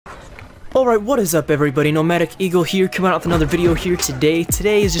Alright, what is up everybody? Nomadic Eagle here, coming out with another video here today.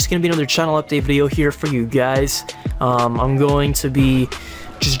 Today is just going to be another channel update video here for you guys. I'm going to be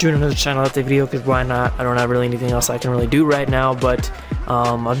just doing another channel update video because why not? I don't have really anything else I can really do right now, but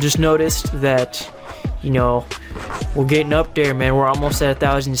I've just noticed that, you know, we're getting up there, man. We're almost at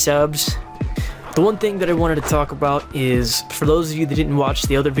 1,000 subs. The one thing that I wanted to talk about is, for those of you that didn't watch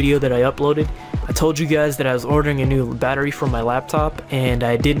the other video that I uploaded, I told you guys that I was ordering a new battery for my laptop, and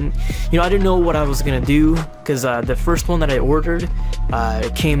I didn't know what I was gonna do, because the first one that I ordered,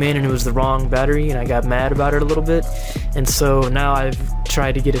 it came in and it was the wrong battery, and I got mad about it a little bit, and so now I've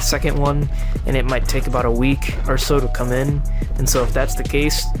tried to get a second one, and it might take about a week or so to come in, and so if that's the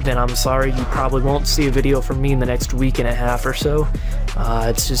case, then I'm sorry, you probably won't see a video from me in the next week and a half or so.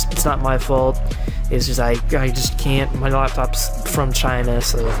 It's not my fault. It's just I just can't. My laptop's from China,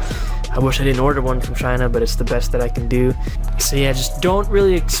 so I wish I didn't order one from China, but it's the best that I can do. So yeah, just don't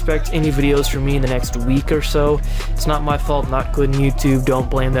really expect any videos from me in the next week or so. It's not my fault, not good in YouTube. Don't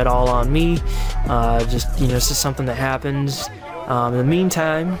blame that all on me. Just, you know, it's just something that happens. In the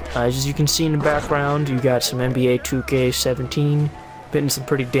meantime, as you can see in the background, you got some NBA 2K17, hitting some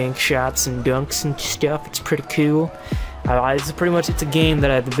pretty dank shots and dunks and stuff. It's pretty cool. It's a game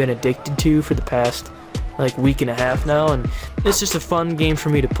that I've been addicted to for the past like week and a half now, and it's just a fun game for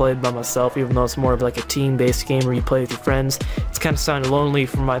me to play by myself, even though it's more of like a team-based game where you play with your friends. It's kind of sounding lonely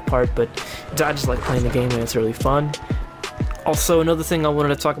for my part, but I just like playing the game and it's really fun. Also, another thing I wanted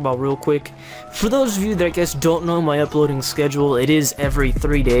to talk about real quick, for those of you that I guess don't know my uploading schedule, it is every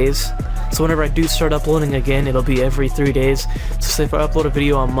 3 days. So whenever I do start uploading again, it'll be every 3 days. So say if I upload a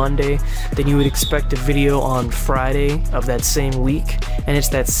video on Monday, then you would expect a video on Friday of that same week, and it's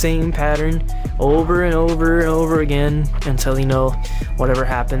that same pattern over and over and over again until, you know, whatever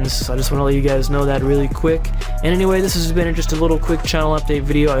happens. So I just want to let you guys know that really quick. And anyway, this has been just a little quick channel update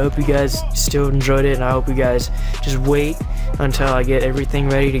video. I hope you guys still enjoyed it, and I hope you guys just wait until I get everything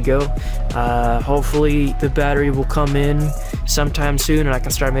ready to go. Hopefully the battery will come in sometime soon and I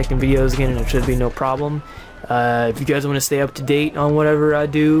can start making videos again, and it should be no problem. If you guys want to stay up to date on whatever I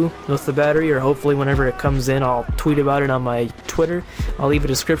do with the battery, or hopefully whenever it comes in, I'll tweet about it on my Twitter. I'll leave a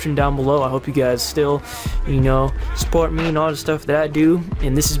description down below. I hope you guys still, you know, support me and all the stuff that I do.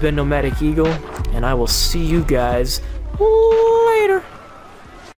 And this has been Nomadic Eagle, and I will see you guys. Woo!